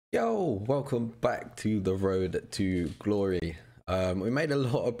Yo, welcome back to the road to glory. We made a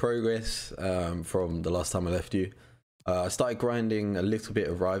lot of progress from the last time I left you. I started grinding a little bit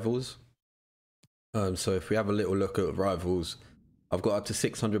of rivals. So if we have a little look at rivals, I've got up to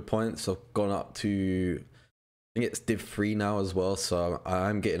 600 points. I've gone up to, I think it's Div 3 now as well. So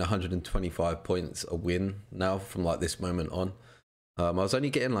I'm getting 125 points a win now from like this moment on. I was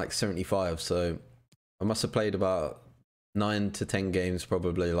only getting like 75, so I must have played about 9 to 10 games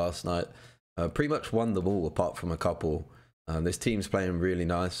probably last night. Pretty much won them all apart from a couple. This team's playing really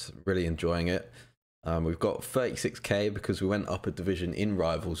nice, really enjoying it. We've got 36k because we went up a division in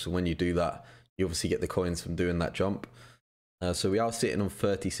rivals, so when you do that you obviously get the coins from doing that jump. So we are sitting on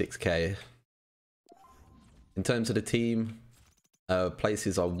 36k. In terms of the team,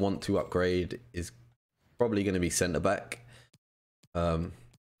 places I want to upgrade is probably going to be centre back. Like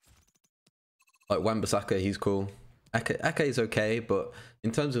Wan-Bissaka, he's cool. Ake is okay, but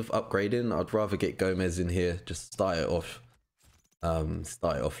in terms of upgrading, I'd rather get Gomez in here. Just start it off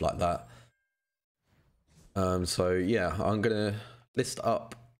like that. So yeah, I'm gonna list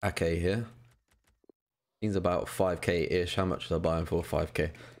up Ake here. He's about 5k ish. How much did I buy him for?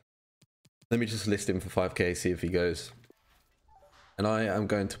 5k. Let me just list him for 5k, see if he goes. And I am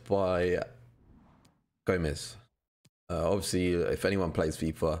going to buy Gomez. Obviously, if anyone plays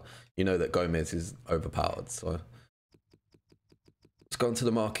FIFA, you know that Gomez is overpowered. So let's go onto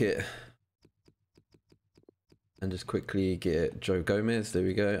the market and just quickly get Joe Gomez. There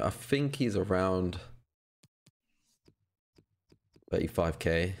we go. I think he's around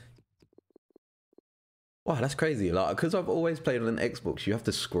 35k. Wow, that's crazy. Like, because I've always played on an Xbox, you have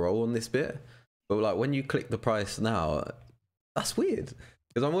to scroll on this bit. But like when you click the price now, that's weird.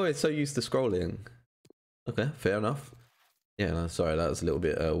 Because I'm always so used to scrolling. Okay, fair enough. Yeah, no, sorry, that was a little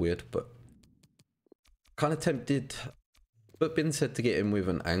bit weird, but kind of tempted. But been said to get him with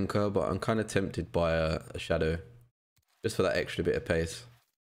an anchor, but I'm kind of tempted by a shadow, just for that extra bit of pace.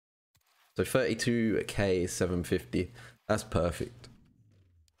 So 32k 750, that's perfect.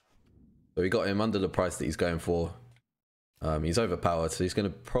 So we got him under the price that he's going for. He's overpowered, so he's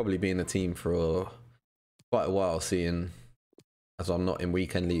going to probably be in the team for quite a while, seeing as I'm not in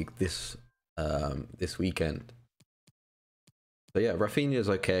weekend league this weekend. So yeah, Rafinha's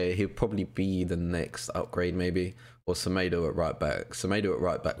okay. He'll probably be the next upgrade maybe. Or Semedo at right back. Semedo at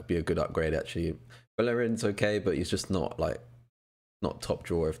right back would be a good upgrade actually. Bellerin's okay, but he's just not top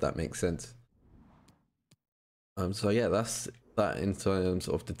drawer, if that makes sense. So yeah, that's that in terms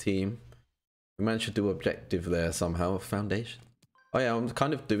of the team. We managed to do objective there somehow. Foundation. Oh yeah, I'm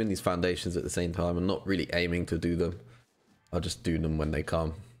kind of doing these foundations at the same time. I'm not really aiming to do them. I'll just do them when they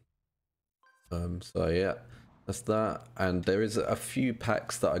come. So yeah, that's that. And there is a few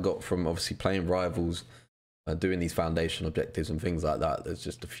packs that I got from obviously playing rivals, doing these foundation objectives and things like that. There's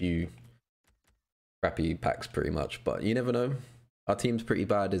just a few crappy packs pretty much, but you never know. Our team's pretty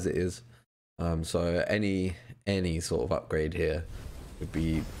bad as it is. So any sort of upgrade here would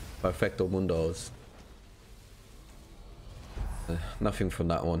be perfecto mundos. Nothing from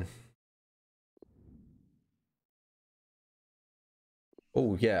that one.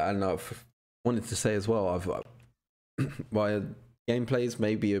 Oh yeah, and I've wanted to say as well, my gameplays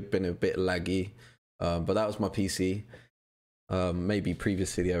maybe have been a bit laggy, but that was my PC. Maybe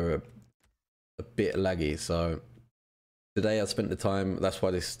previously they were a bit laggy, so today I spent the time, that's why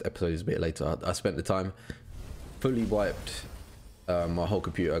this episode is a bit later, I spent the time, fully wiped my whole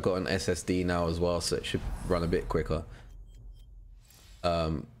computer. I got an SSD now as well, so it should run a bit quicker.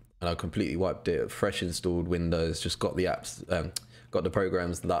 And I completely wiped it, fresh installed Windows, just got the apps, got the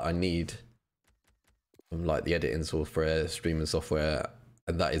programs that I need, like the editing software, streaming software,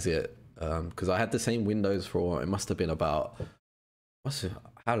 and that is it. Because I had the same Windows for, it must have been about,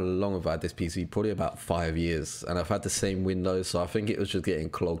 how long have I had this PC? Probably about 5 years, and I've had the same Windows, so I think it was just getting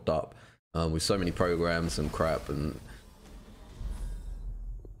clogged up with so many programs and crap, and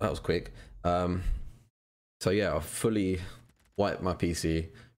that was quick. So yeah, I fully wiped my PC,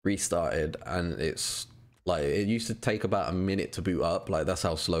 restarted, and it's like, it used to take about a minute to boot up, like that's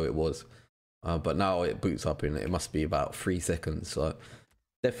how slow it was. But now it boots up in, it must be about 3 seconds, so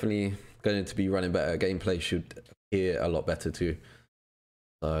definitely going to be running better. Gameplay should appear a lot better too.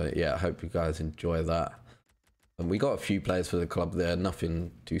 So yeah, I hope you guys enjoy that. And we got a few players for the club there,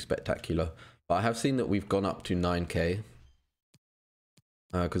 nothing too spectacular, but I have seen that we've gone up to 9k,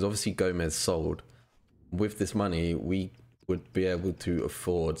 because obviously Gomez sold. With this money we would be able to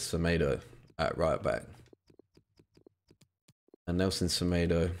afford Semedo at right back, and Nelson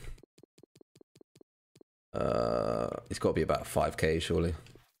Semedo, it's got to be about 5k surely.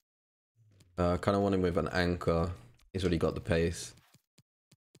 Kind of want him with an anchor. He's already got the pace.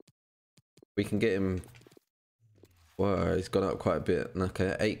 We can get him. Whoa, he's gone up quite a bit.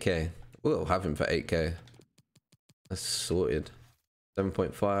 Okay, 8k. We'll have him for 8k. That's sorted.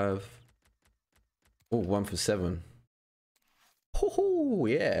 7.5. Oh, 1 for 7. Oh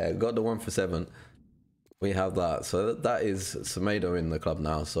yeah, got the 1 for 7. We have that. So that is Semedo in the club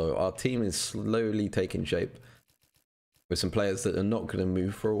now. So our team is slowly taking shape with some players that are not going to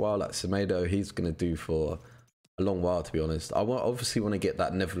move for a while. Like Semedo, he's going to do for a long while, to be honest. I obviously want to get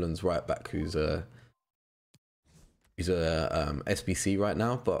that Netherlands right back who's a SBC right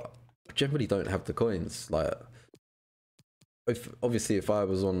now, but I generally don't have the coins. Like, if I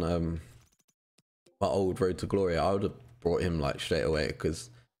was on my old Road to Glory, I would have brought him like straight away because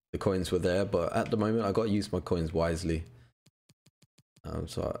the coins were there. But at the moment, I got to use my coins wisely.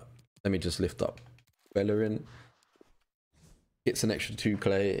 So let me just lift up Bellerin. Gets an extra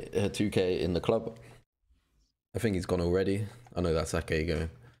 2k in the club. I think he's gone already. I know that's Ake going.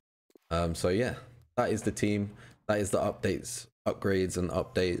 So yeah, that is the team. That is the upgrades and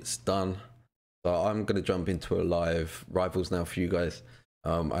updates done. So I'm going to jump into a live rivals now for you guys.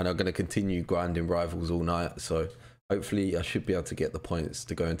 And I'm going to continue grinding rivals all night. So hopefully I should be able to get the points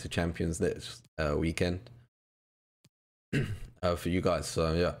to go into champions next weekend for you guys.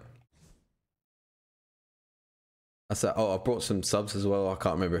 So yeah. I said, oh, I brought some subs as well. I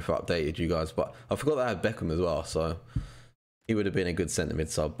can't remember if I updated you guys, but I forgot that I had Beckham as well. So he would have been a good centre mid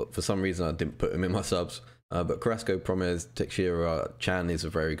sub, but for some reason I didn't put him in my subs. But Carrasco, Promes, Teixeira, Chan is a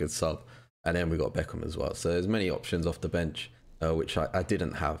very good sub. And then we got Beckham as well. So there's many options off the bench, which I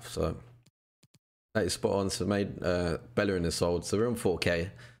didn't have. So that is spot on. So made Bellerin is sold. So we're on 4k.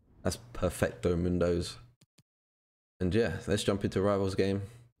 That's perfecto mundos. And yeah, let's jump into rivals game.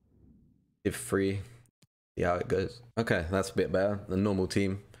 Div 3. See how it goes. Okay, that's a bit better. The normal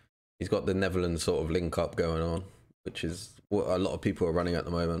team. He's got the Netherlands sort of link up going on, which is what a lot of people are running at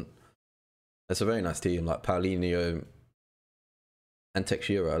the moment. It's a very nice team, like Paulinho and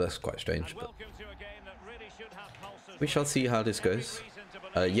Teixeira. That's quite strange, but we shall see how this goes.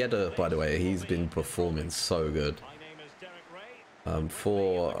 Yedda, by the way, he's been performing so good.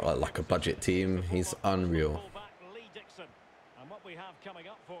 For like a budget team, he's unreal.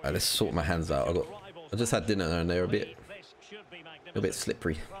 Let's sort my hands out. I just had dinner and they're a bit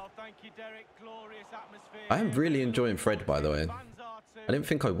slippery. I am really enjoying Fred, by the way. I didn't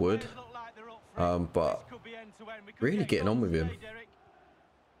think I would, but really getting on with him.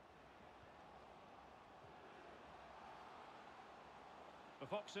 The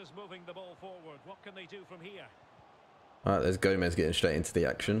Foxes moving the ball forward. What can they do from here? All right, there's Gomez getting straight into the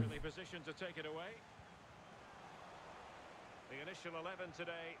action. To take it away. The initial 11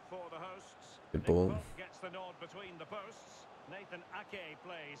 today for the hosts. Good ball. Gets the nod between the posts. Nathan Ake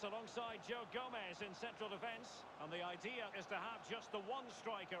plays alongside Joe Gomez in central defence. And the idea is to have just the one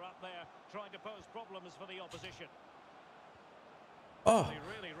striker up there trying to pose problems for the opposition. Oh,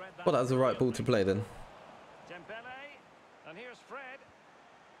 well, that was the right ball to play then. Dembele, and here's Fred.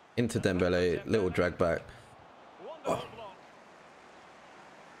 Into Dembele, little drag back. Oh.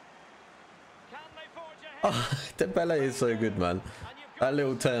 Oh, Dembele is so good, man. That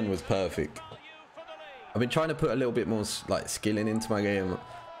little turn was perfect. I've been trying to put a little bit more like skilling into my game.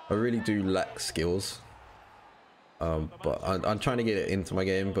 I really do lack skills, but I'm trying to get it into my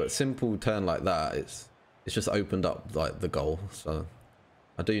game. But simple turn like that, it's just opened up like the goal. So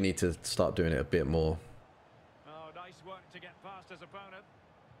I do need to start doing it a bit more. Oh, nice work to get past his opponent.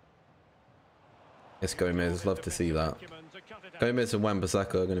 Yes, Gomez, love to see that. Gomez and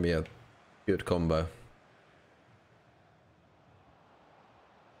Wan-Bissaka are going to be a good combo.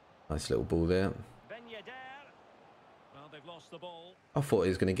 Nice little ball there. Well, they've lost the ball. I thought he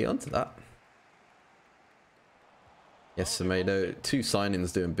was going to get onto that. Yes, Semedo. 2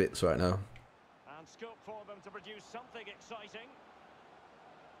 signings doing bits right now. And scope for them to produce something exciting.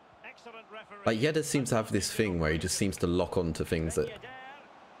 Excellent referee. Like Yedda seems to have this thing where he just seems to lock on to things that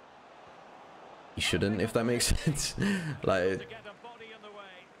he shouldn't, if that makes sense. Like,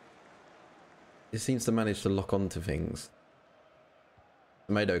 he seems to manage to lock on to things.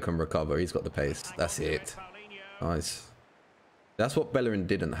 Semedo can recover. He's got the pace. That's it. Nice. That's what Bellerin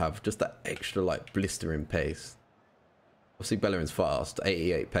didn't have. Just that extra, like, blistering pace. Obviously, Bellerin's fast.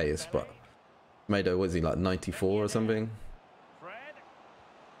 88 pace, but Semedo, was he, like, 94 or something? Fred.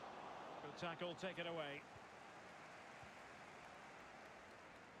 Good tackle, take it away.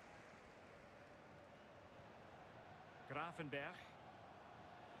 Grafenberg.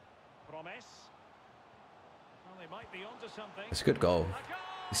 Promes. Well, they might be onto something. It's a good goal.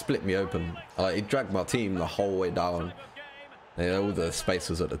 He split me open. He dragged my team the whole way down. And all the space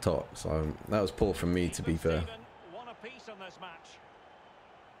was at the top. So that was poor from me, to be fair.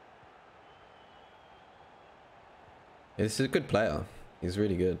 This is a good player. He's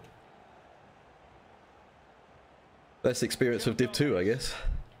really good. Less experience with Div 2, I guess.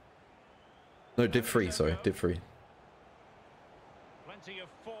 No, Div 3, sorry. Div 3. Plenty of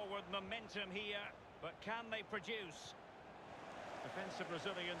forward momentum here, but can they produce? Defensive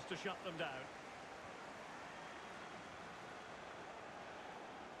resilience to shut them down.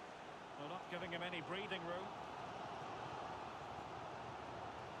 They're not giving him any breathing room.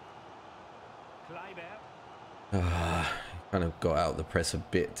 Kleiber. Kind of got out the press a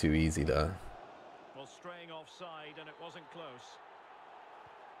bit too easy there. Well, straying offside, and it wasn't close.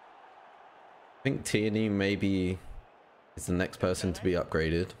 I think Tierney maybe is the next person to be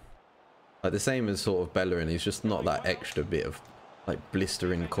upgraded. Like the same as sort of Bellerin, he's just not that extra bit of like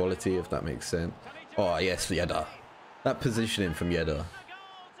blistering quality, if that makes sense. Oh yes, Yedda. That positioning from Yedda.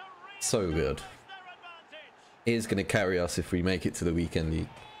 So good. He is going to carry us if we make it to the weekend league.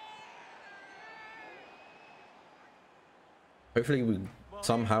 Hopefully we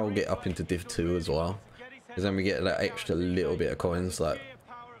somehow get up into Div 2 as well. Because then we get that extra little bit of coins, like,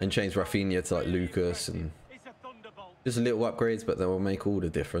 and change Rafinha to like Lucas and just little upgrades, but that will make all the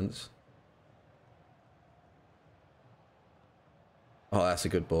difference. Oh, that's a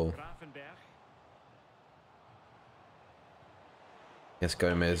good ball. Yes,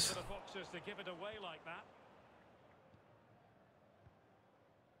 Gomez.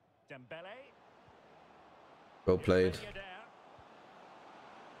 Well played. Is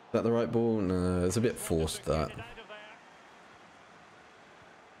that the right ball? No, it's a bit forced, that.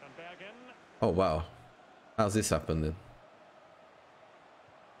 Oh, wow. How's this happened then?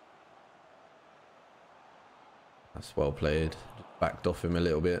 That's well played. Backed off him a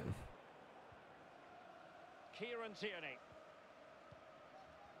little bit.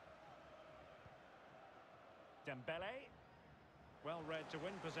 Well read to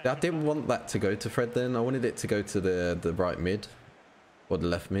win possession. I didn't want that to go to Fred then. I wanted it to go to the right mid. Or the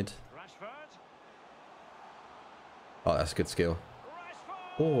left mid. Oh, that's a good skill.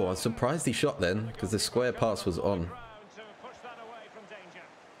 Oh, I'm surprised he shot then, because the square pass was on.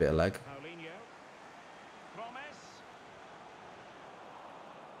 Bit of lag.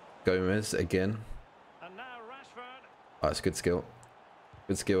 Gomez again. Oh, it's a good skill.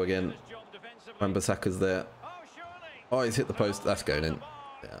 Good skill again. Wan-Bissaka's there. Oh, he's hit the post. That's going in.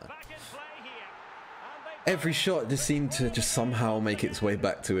 Yeah. Every shot just seemed to just somehow make its way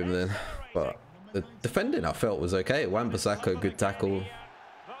back to him then. But the defending I felt was okay. Wan-Bissaka, good tackle.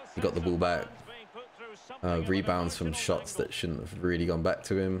 He got the ball back. Rebounds from shots that shouldn't have really gone back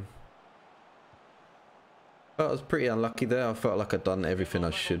to him. But I was pretty unlucky there. I felt like I'd done everything I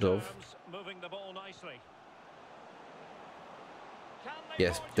should have.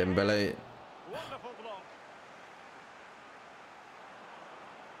 Yes, Dembele.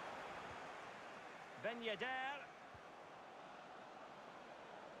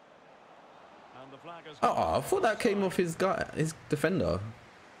 Oh, I thought that came off his guy, his defender.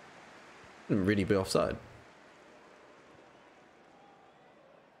 Didn't really be offside.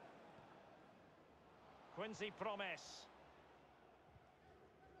 Quincy Promes.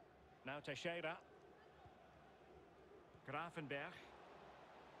 Now Teixeira. Grafenberg.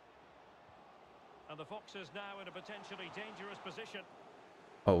 And the Foxes now in a potentially dangerous position.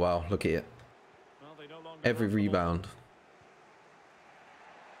 Oh wow, look at it. Well, they no longer every rebound.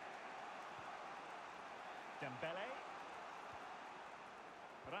 Dembele.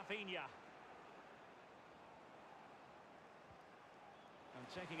 Rafinha.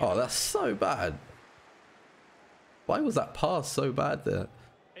 Oh, that's so bad. Why was that pass so bad there?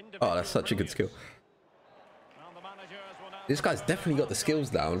 Oh, that's such a good skill. This guy's definitely got the skills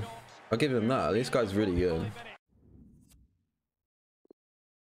down. I'll give him that. This guy's really good.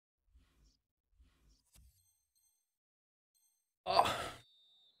 Oh.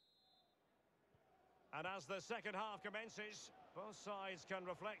 And as the second half commences, both sides can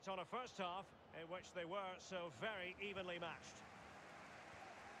reflect on a first half in which they were so very evenly matched.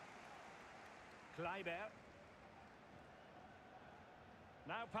 Kleiber.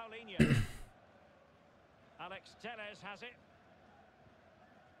 Now Paulinho. Alex Telles has it.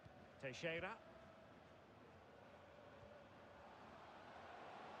 Teixeira.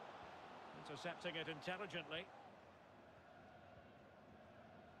 Intercepting it intelligently.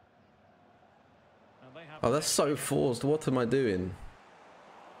 And they have Oh, that's so forced. What am I doing?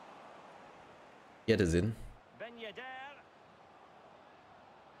 Yedda's in.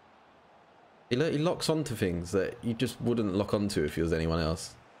 He locks onto things that you just wouldn't lock onto if he was anyone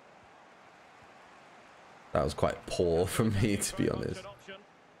else. That was quite poor from me, to be honest.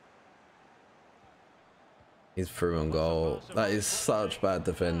 He's through on goal. That is such bad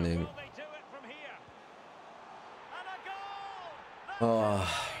defending. Oh,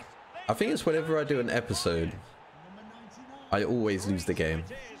 I think it's whenever I do an episode, I always lose the game.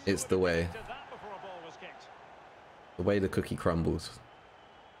 It's the way the cookie crumbles.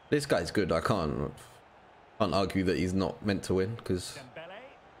 This guy's good. I can't argue that he's not meant to win because he's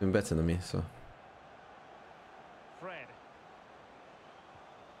been better than me. So. Fred.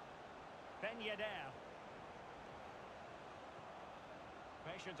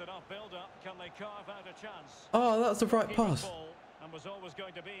 Patient enough build up. Can they carve out a chance? Oh, that's the right pass. And was always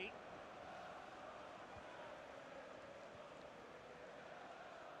going to be.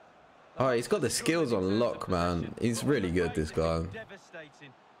 Oh, he's got the skills on lock, man. He's really good, this guy.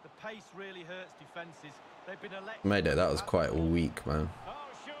 Devastating. The pace really hurts defenses. They've been electric. Made it. That was quite weak, man. Oh,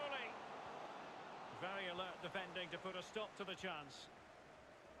 surely. Very alert defending to put a stop to the chance.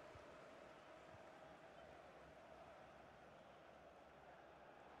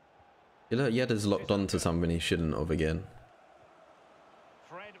 You know, Yeda's locked onto something he shouldn't have again.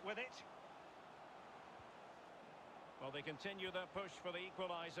 Fred with it. Well, they continue their push for the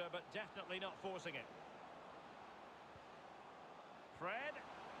equaliser, but definitely not forcing it. Fred.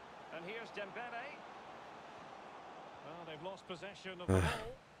 And here's Dembele. Well, they've lost possession of the ball.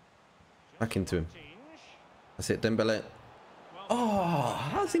 Back into him. That's it, Dembele. Oh,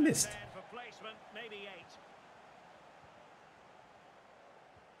 how's he missed? For placement, maybe 8.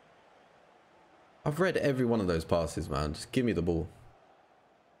 I've read every one of those passes, man. Just give me the ball.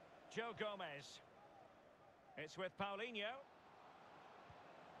 Joe Gomez. It's with Paulinho.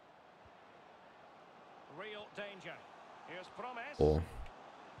 Real danger. Here's Promise. Or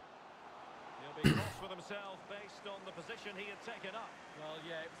He'll be cross with himself based on the position he had taken up. Well,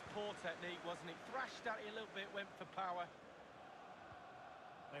 yeah, it was poor technique, wasn't it? Thrashed at it a little bit, went for power.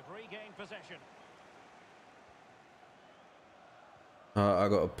 They've regained possession. I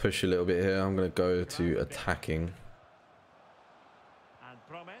got to push a little bit here. I'm going to go to attacking. And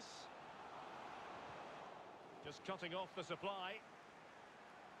Promise. Just cutting off the supply.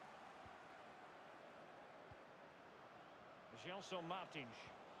 Gelson Martins.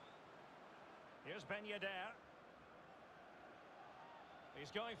 Here's Ben Yedder.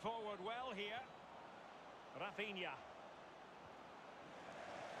 He's going forward well here. Rafinha.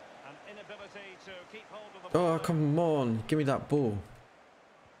 An inability to keep hold of the ball. Oh, come on. Give me that ball.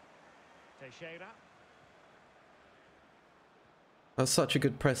 Teixeira. That's such a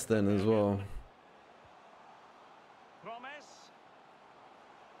good press then as well. Promise.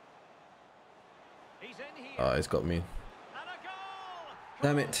 He's in here. Oh, he's got me. And a goal.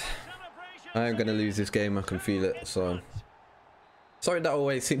 Damn it. I am going to lose this game. I can feel it. So sorry that I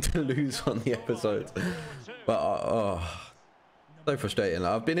always seem to lose on the episodes. But, oh, so frustrating.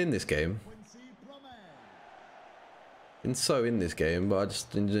 I've been in this game. Been so in this game, but I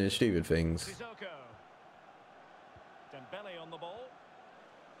just been doing stupid things. Dembele on the ball.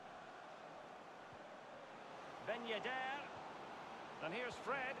 Ben Yedder. And here's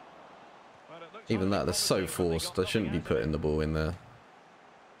Fred. Well, Even that, they're so forced. I shouldn't be putting the ball in there.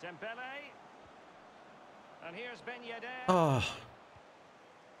 Dembele. And here's Ben Yedder. Oh.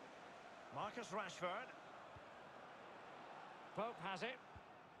 Marcus Rashford. Pope has it.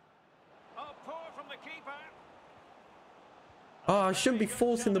 Oh, poor from the keeper. Oh, I shouldn't be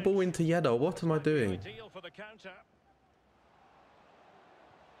forcing the ball into Yedda. What am I doing? Ideal for the counter.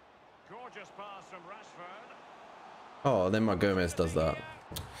 Gorgeous pass from Rashford. Oh, then my Gomez does that.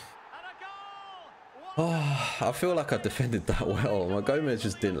 Oh, I feel like I defended that well. My Gomez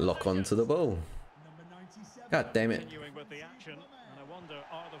just didn't lock onto the ball. God damn it. Continuing with the action, and I wonder,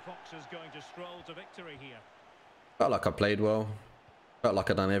 are the Foxes going to stroll to victory here? Felt like I played well. Felt like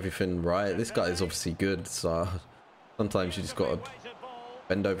I done everything right. This guy is obviously good, so sometimes you just got to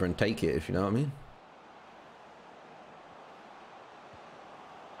bend over and take it, if you know what I mean.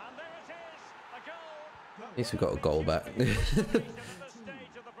 And there it is, a goal. At least we got a goal back. At this stage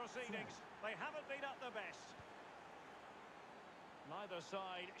of the proceedings, they haven't been at their best. Neither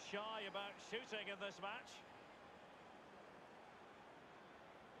side shy about shooting in this match.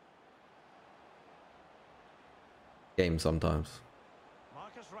 Game sometimes.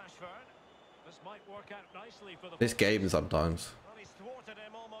 Marcus Rashford. This might work out nicely for the This Foxes. game sometimes. Well, he's thwarted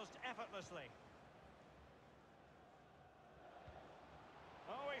him almost effortlessly.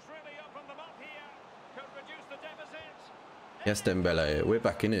 Oh, he's really opened them up here. Could reduce the deficit. Yes, Dembele. We're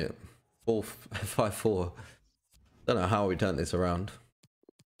back in it. 5-4. Don't know how we turned this around.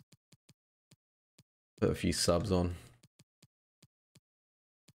 Put a few subs on.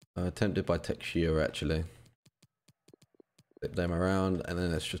 Tempted by Texture actually. Flip them around and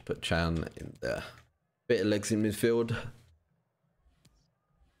then let's just put Chan in there. Bit of legs in midfield.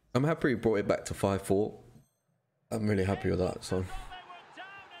 I'm happy he brought it back to 5-4. I'm really happy with that. So.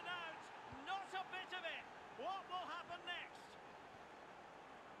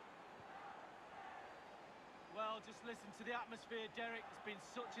 Nick. It's been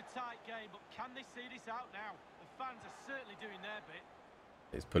such a tight game, but can they see this out now? The fans are certainly doing their bit.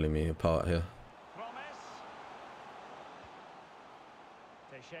 He's pulling me apart here. Promise.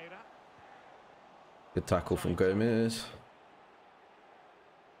 Teixeira. Good tackle from Gomez.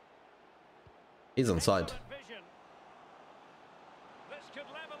 He's onside. Excellent vision. This could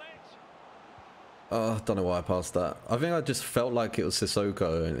level it. Oh, I don't know why I passed that. I think I just felt like it was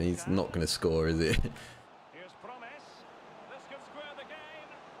Sissoko and he's not going to score, is he? Here's Promise. This could square the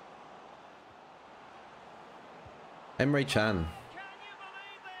game. Emre Can. Can you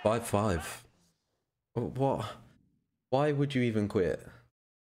believe this? 5-5. What? Why would you even quit?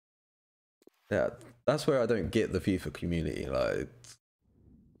 Yeah, that's where I don't get the FIFA community, like,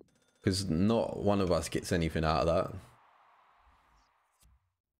 because not one of us gets anything out of that.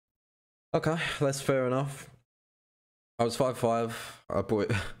 Okay, that's fair enough. I was 5-5. I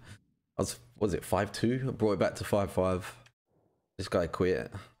brought it. Was it 5-2? I brought it back to 5-5. This guy quit.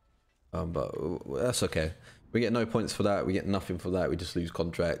 But that's okay. We get no points for that. We get nothing for that. We just lose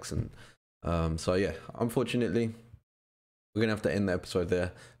contracts, and so yeah. Unfortunately, we're gonna have to end the episode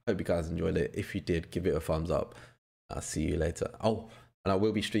there. Hope you guys enjoyed it. If you did, give it a thumbs up. I'll see you later. Oh, and I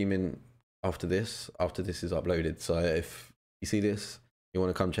will be streaming after this. After this is uploaded. So if you see this, you want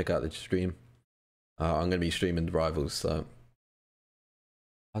to come check out the stream. I'm going to be streaming the Rivals. So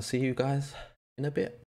I'll see you guys in a bit.